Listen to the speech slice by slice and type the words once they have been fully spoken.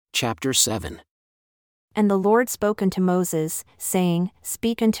Chapter 7. And the Lord spoke unto Moses, saying,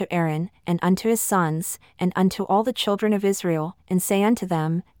 Speak unto Aaron, and unto his sons, and unto all the children of Israel, and say unto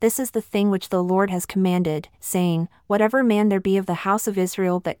them, This is the thing which the Lord has commanded, saying, Whatever man there be of the house of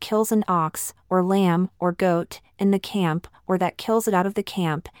Israel that kills an ox, or lamb, or goat, in the camp, or that kills it out of the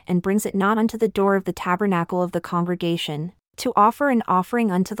camp, and brings it not unto the door of the tabernacle of the congregation, to offer an offering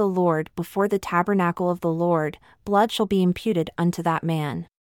unto the Lord before the tabernacle of the Lord, blood shall be imputed unto that man.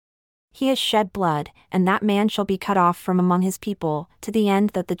 He has shed blood, and that man shall be cut off from among his people, to the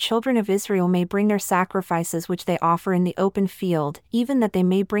end that the children of Israel may bring their sacrifices which they offer in the open field, even that they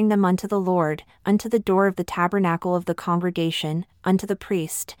may bring them unto the Lord, unto the door of the tabernacle of the congregation, unto the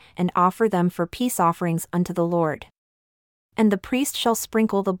priest, and offer them for peace offerings unto the Lord. And the priest shall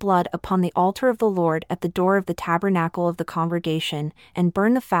sprinkle the blood upon the altar of the Lord at the door of the tabernacle of the congregation, and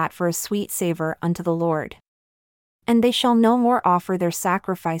burn the fat for a sweet savor unto the Lord. And they shall no more offer their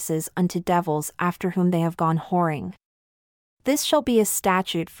sacrifices unto devils after whom they have gone whoring. This shall be a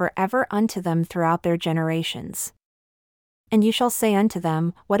statute forever unto them throughout their generations. And you shall say unto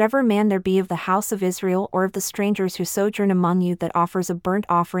them, Whatever man there be of the house of Israel or of the strangers who sojourn among you that offers a burnt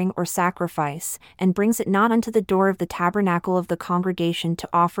offering or sacrifice, and brings it not unto the door of the tabernacle of the congregation to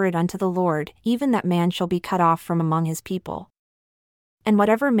offer it unto the Lord, even that man shall be cut off from among his people. And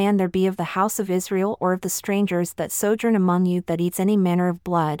whatever man there be of the house of Israel or of the strangers that sojourn among you that eats any manner of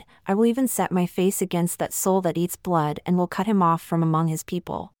blood, I will even set my face against that soul that eats blood and will cut him off from among his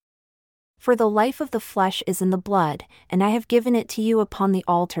people. For the life of the flesh is in the blood, and I have given it to you upon the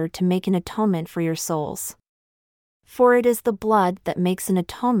altar to make an atonement for your souls. For it is the blood that makes an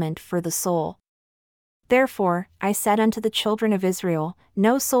atonement for the soul. Therefore, I said unto the children of Israel,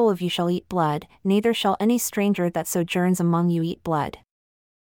 No soul of you shall eat blood, neither shall any stranger that sojourns among you eat blood.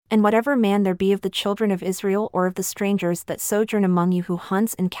 And whatever man there be of the children of Israel or of the strangers that sojourn among you who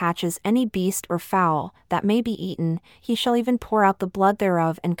hunts and catches any beast or fowl, that may be eaten, he shall even pour out the blood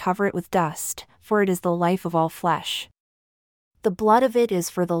thereof and cover it with dust, for it is the life of all flesh. The blood of it is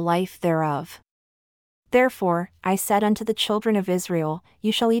for the life thereof. Therefore, I said unto the children of Israel,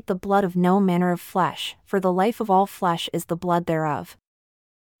 You shall eat the blood of no manner of flesh, for the life of all flesh is the blood thereof.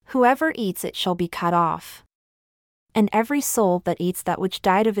 Whoever eats it shall be cut off. And every soul that eats that which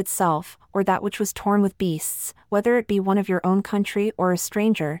died of itself, or that which was torn with beasts, whether it be one of your own country or a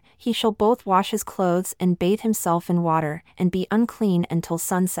stranger, he shall both wash his clothes and bathe himself in water, and be unclean until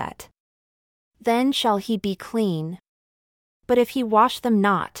sunset. Then shall he be clean. But if he wash them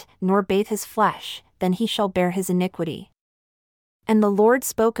not, nor bathe his flesh, then he shall bear his iniquity. And the Lord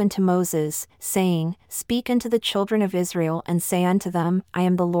spoke unto Moses, saying, Speak unto the children of Israel and say unto them, I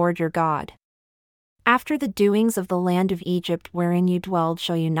am the Lord your God. After the doings of the land of Egypt wherein you dwelled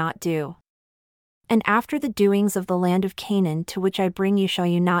shall you not do. And after the doings of the land of Canaan to which I bring you shall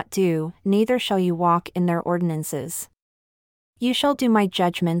you not do, neither shall you walk in their ordinances. You shall do my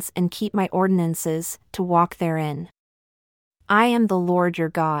judgments and keep my ordinances, to walk therein. I am the Lord your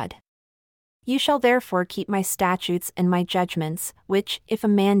God. You shall therefore keep my statutes and my judgments, which, if a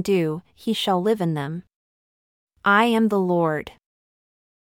man do, he shall live in them. I am the Lord.